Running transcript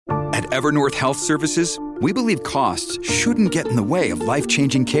At Evernorth Health Services, we believe costs shouldn't get in the way of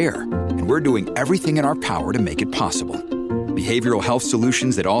life-changing care, and we're doing everything in our power to make it possible. Behavioral health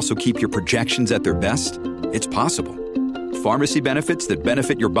solutions that also keep your projections at their best? It's possible. Pharmacy benefits that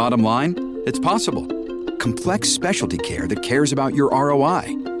benefit your bottom line? It's possible. Complex specialty care that cares about your ROI?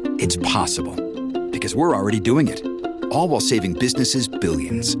 It's possible. Because we're already doing it. All while saving businesses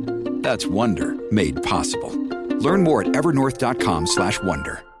billions. That's Wonder made possible. Learn more at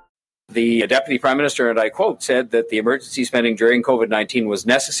evernorth.com/wonder. The Deputy Prime Minister, and I quote, said that the emergency spending during COVID-19 was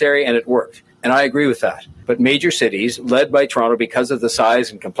necessary and it worked. And I agree with that. But major cities, led by Toronto because of the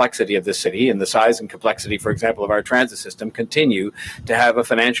size and complexity of the city and the size and complexity, for example, of our transit system, continue to have a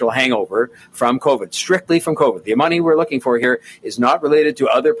financial hangover from COVID, strictly from COVID. The money we're looking for here is not related to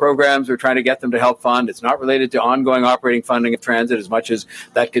other programs we're trying to get them to help fund. It's not related to ongoing operating funding of transit, as much as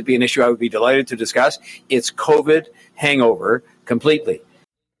that could be an issue I would be delighted to discuss. It's COVID hangover completely.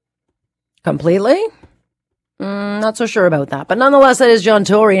 Completely? Not so sure about that. But nonetheless, that is John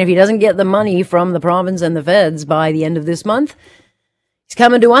Tory. And if he doesn't get the money from the province and the feds by the end of this month, he's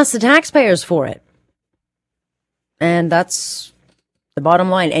coming to us, the taxpayers, for it. And that's the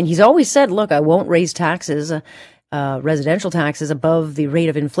bottom line. And he's always said, look, I won't raise taxes, residential taxes above the rate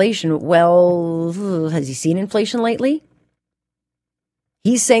of inflation. Well, has he seen inflation lately?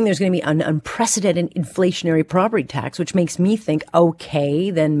 He's saying there's going to be an unprecedented inflationary property tax, which makes me think,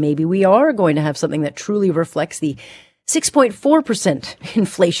 then maybe we are going to have something that truly reflects the 6.4%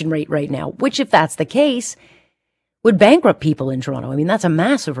 inflation rate right now, which, if that's the case, would bankrupt people in Toronto. I mean, that's a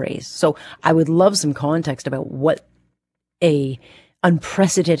massive raise. So I would love some context about what a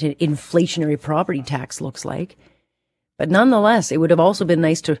unprecedented inflationary property tax looks like. But nonetheless, it would have also been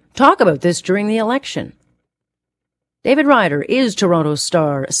nice to talk about this during the election. David Ryder is Toronto's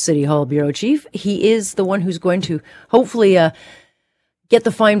Star City Hall Bureau Chief. He is the one who's going to hopefully get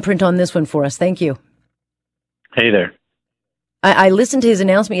the fine print on this one for us. Thank you. Hey there. I listened to his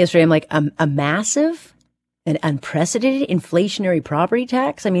announcement yesterday. I'm like, a massive and unprecedented inflationary property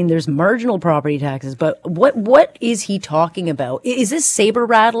tax? I mean, there's marginal property taxes, but what is he talking about? Is this saber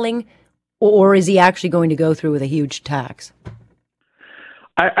rattling, or is he actually going to go through with a huge tax?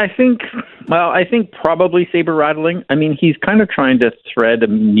 I think probably saber rattling. I mean, he's kind of trying to thread a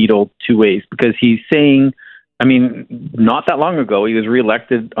needle two ways, because he's saying, I mean, not that long ago, he was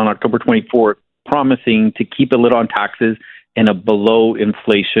reelected on October 24th, promising to keep a lid on taxes and a below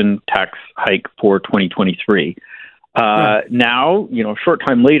inflation tax hike for 2023. Now, short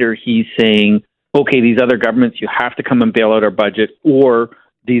time later, he's saying, okay, these other governments, you have to come and bail out our budget, or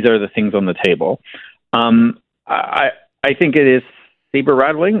these are the things on the table. I think it is saber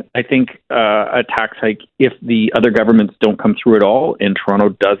rattling. I think a tax hike, if the other governments don't come through at all and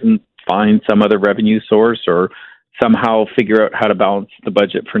Toronto doesn't find some other revenue source or somehow figure out how to balance the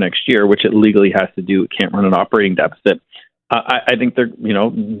budget for next year, which it legally has to do, it can't run an operating deficit. I think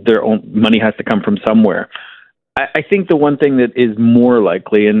their own money has to come from somewhere. I think the one thing that is more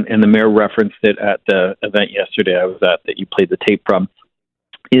likely, and the mayor referenced it at the event yesterday I was at that you played the tape from,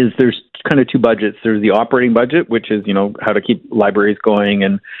 is there's kind of two budgets. There's the operating budget, which is, how to keep libraries going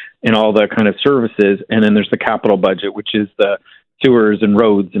and all the kind of services. And then there's the capital budget, which is the sewers and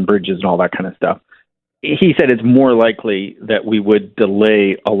roads and bridges and all that kind of stuff. He said it's more likely that we would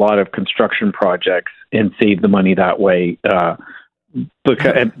delay a lot of construction projects and save the money that way. But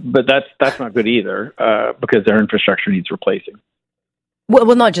that's not good either, because their infrastructure needs replacing.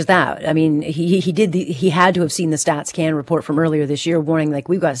 Well, not just that. I mean, he had to have seen the StatsCan report from earlier this year warning,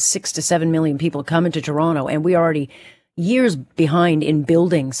 we've got 6 to 7 million people coming to Toronto, and we are already years behind in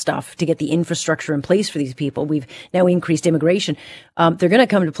building stuff to get the infrastructure in place for these people. We've now increased immigration. They're going to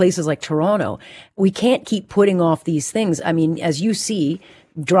come to places like Toronto. We can't keep putting off these things. I mean, as you see,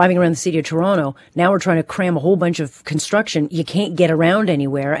 driving around the city of Toronto, now we're trying to cram a whole bunch of construction. You can't get around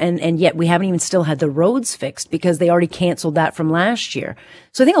anywhere. And yet we haven't even still had the roads fixed because they already canceled that from last year.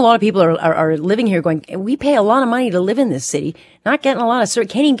 So I think a lot of people are living here going, we pay a lot of money to live in this city, not getting a lot of,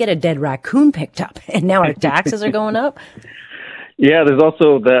 can't even get a dead raccoon picked up. And now our taxes are going up. Yeah, there's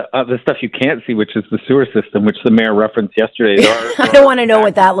also the stuff you can't see, which is the sewer system, which the mayor referenced yesterday. I don't want to know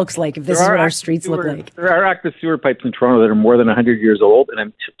what that looks like, if this is what our streets look like. There are active sewer pipes in Toronto that are more than 100 years old, and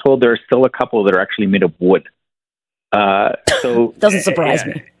I'm told there are still a couple that are actually made of wood. So doesn't surprise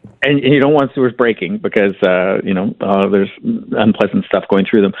me. And you don't want sewers breaking because, there's unpleasant stuff going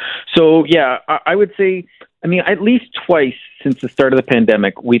through them. So, yeah, I would say, at least twice since the start of the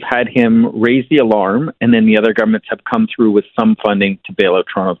pandemic, we've had him raise the alarm, and then the other governments have come through with some funding to bail out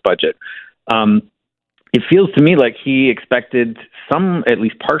Toronto's budget. It feels to me like he expected some, at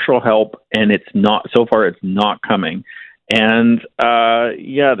least partial help, and it's not. So far, it's not coming. And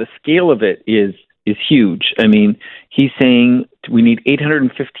the scale of it is huge. I mean, he's saying we need $815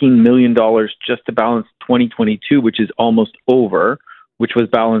 million just to balance 2022, which is almost over, which was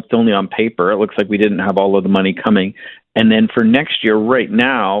balanced only on paper. It looks like we didn't have all of the money coming. And then for next year, right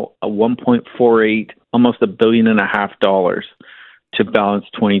now, a 1.48, almost $1.5 billion to balance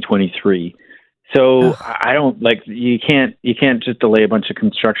 2023. So I don't you can't just delay a bunch of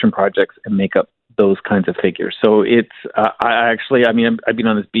construction projects and make up those kinds of figures. So it's I've been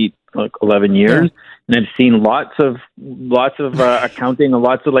on this beat like 11 years, and I've seen lots of accounting and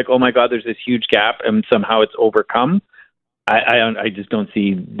lots of oh my God, there's this huge gap, and somehow it's overcome. I just don't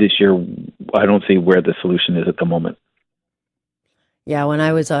see this year. I don't see where the solution is at the moment. Yeah, when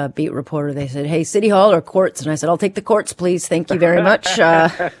I was a beat reporter, they said, "Hey, City Hall or courts?" And I said, "I'll take the courts, please. Thank you very much."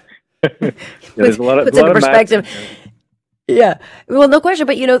 There's a lot of perspective. Yeah, well, no question.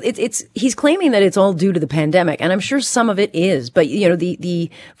 But he's claiming that it's all due to the pandemic, and I'm sure some of it is. But the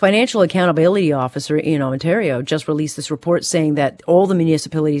Financial Accountability Officer in Ontario just released this report saying that all the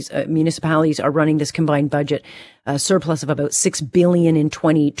municipalities are running this combined budget surplus of about $6 billion in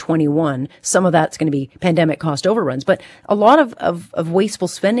 2021. Some of that's going to be pandemic cost overruns, but a lot of wasteful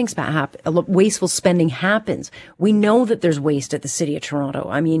spending happens. We know that there's waste at the City of Toronto.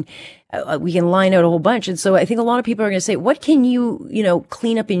 I mean, we can line out a whole bunch. And so I think a lot of people are going to say, what can you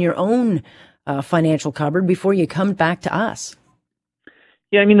clean up in your own financial cupboard before you come back to us?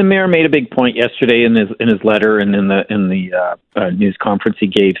 Yeah, I mean, the mayor made a big point yesterday in his letter and in the news conference he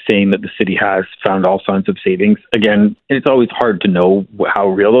gave, saying that the city has found all signs of savings. Again, it's always hard to know how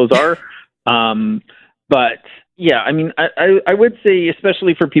real those are. But yeah, I mean, I would say,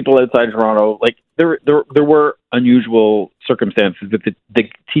 especially for people outside Toronto, there were unusual circumstances. That the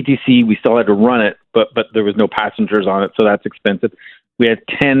TTC, we still had to run it, but there was no passengers on it, so that's expensive. We had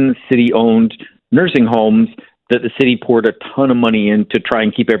 10 city-owned nursing homes that the city poured a ton of money in to try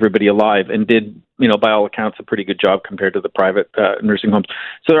and keep everybody alive, and did, by all accounts, a pretty good job compared to the private nursing homes.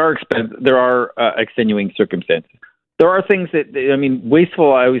 So there are extenuating circumstances. There are things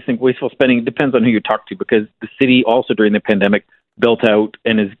wasteful. I always think wasteful spending depends on who you talk to, because the city also during the pandemic built out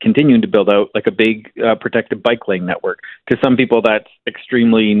and is continuing to build out a big protected bike lane network. To some people, that's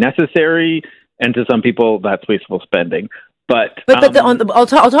extremely necessary, and to some people, that's wasteful spending. I'll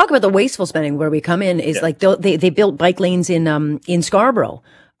talk about the wasteful spending where we come in is they built bike lanes in Scarborough.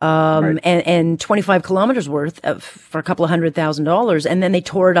 Right. And 25 kilometers worth for a couple of $100,000. And then they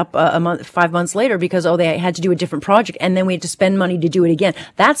tore it up 5 months later because, they had to do a different project. And then we had to spend money to do it again.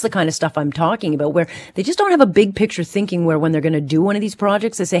 That's the kind of stuff I'm talking about, where they just don't have a big picture thinking, where when they're going to do one of these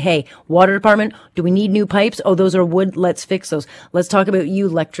projects, they say, hey, water department, do we need new pipes? Oh, those are wood. Let's fix those. Let's talk about you,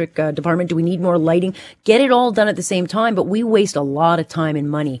 electric department. Do we need more lighting? Get it all done at the same time. But we waste a lot of time and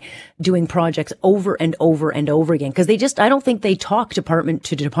money doing projects over and over and over again, because I don't think they talk department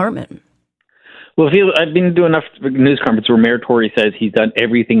to department. Well, I've been doing enough news conferences where Mayor Tory says he's done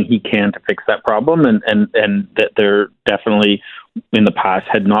everything he can to fix that problem, and that there definitely in the past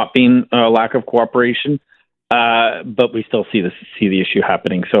had not been a lack of cooperation, but we still see the issue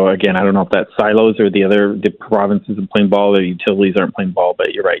happening. So again, I don't know if that's silos or the provinces are playing ball, the utilities aren't playing ball,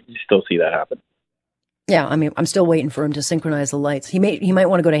 but you're right, you still see that happen. Yeah, I mean, I'm still waiting for him to synchronize the lights. He might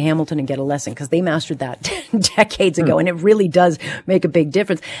want to go to Hamilton and get a lesson, because they mastered that decades ago, and it really does make a big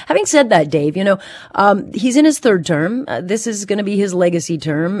difference. Having said that, Dave, he's in his third term. This is going to be his legacy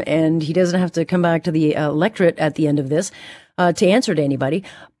term, and he doesn't have to come back to the electorate at the end of this to answer to anybody.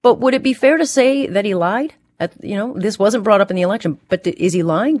 But would it be fair to say that he lied? This wasn't brought up in the election, but is he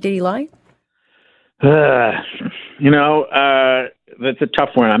lying? Did he lie? That's a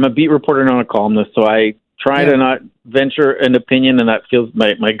tough one. I'm a beat reporter, not a columnist, so I try to not venture an opinion, and that feels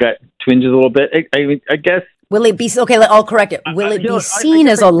my gut twinges a little bit. I guess. Will it be okay? I'll correct it. Will it be seen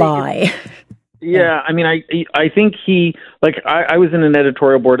as a lie? Yeah, I mean, I think I was in an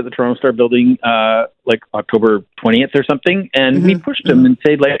editorial board at the Toronto Star building, October 20th or something, and we pushed him and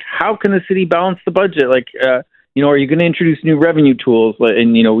said, how can the city balance the budget? Are you going to introduce new revenue tools?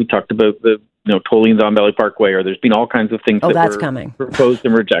 And we talked about the tolling the Don Valley Parkway, or there's been all kinds of things that were coming, proposed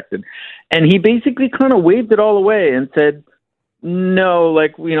and rejected. And he basically kind of waved it all away and said, no,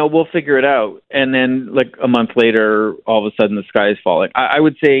 we'll figure it out. And then a month later, all of a sudden the sky is falling. I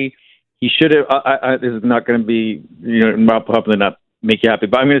would say he should have, this is not going to be, probably not make you happy,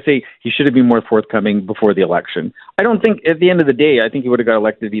 but I'm going to say he should have been more forthcoming before the election. I don't think at the end of the day, I think he would have got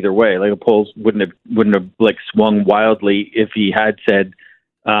elected either way. The polls wouldn't have swung wildly if he had said,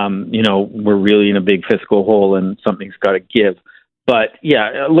 we're really in a big fiscal hole and something's got to give. But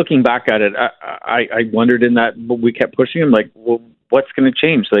yeah, looking back at it, I wondered in that, but we kept pushing him well, what's going to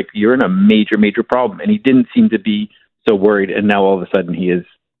change? You're in a major, major problem. And he didn't seem to be so worried, and now all of a sudden he is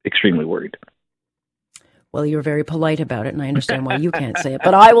extremely worried. Well, you're very polite about it, and I understand why you can't say it.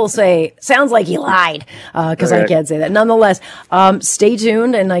 But I will say, sounds like he lied, because I can't say that. Nonetheless, stay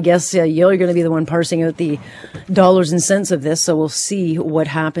tuned, and I guess you're going to be the one parsing out the dollars and cents of this, so we'll see what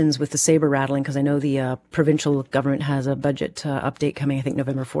happens with the saber rattling, because I know the provincial government has a budget update coming, I think,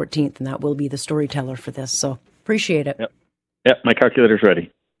 November 14th, and that will be the storyteller for this. So appreciate it. Yep, my calculator's ready.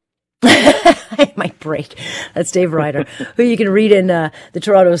 I might break. That's Dave Ryder, who you can read in the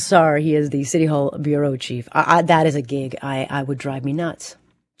Toronto Star. He is the City Hall bureau chief. That is a gig. I would drive me nuts.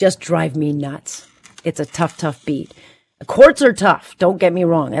 Just drive me nuts. It's a tough beat. Courts are tough. Don't get me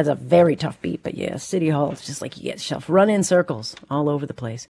wrong. That's a very tough beat. But yeah, City Hall is just like you get yourself run in circles all over the place.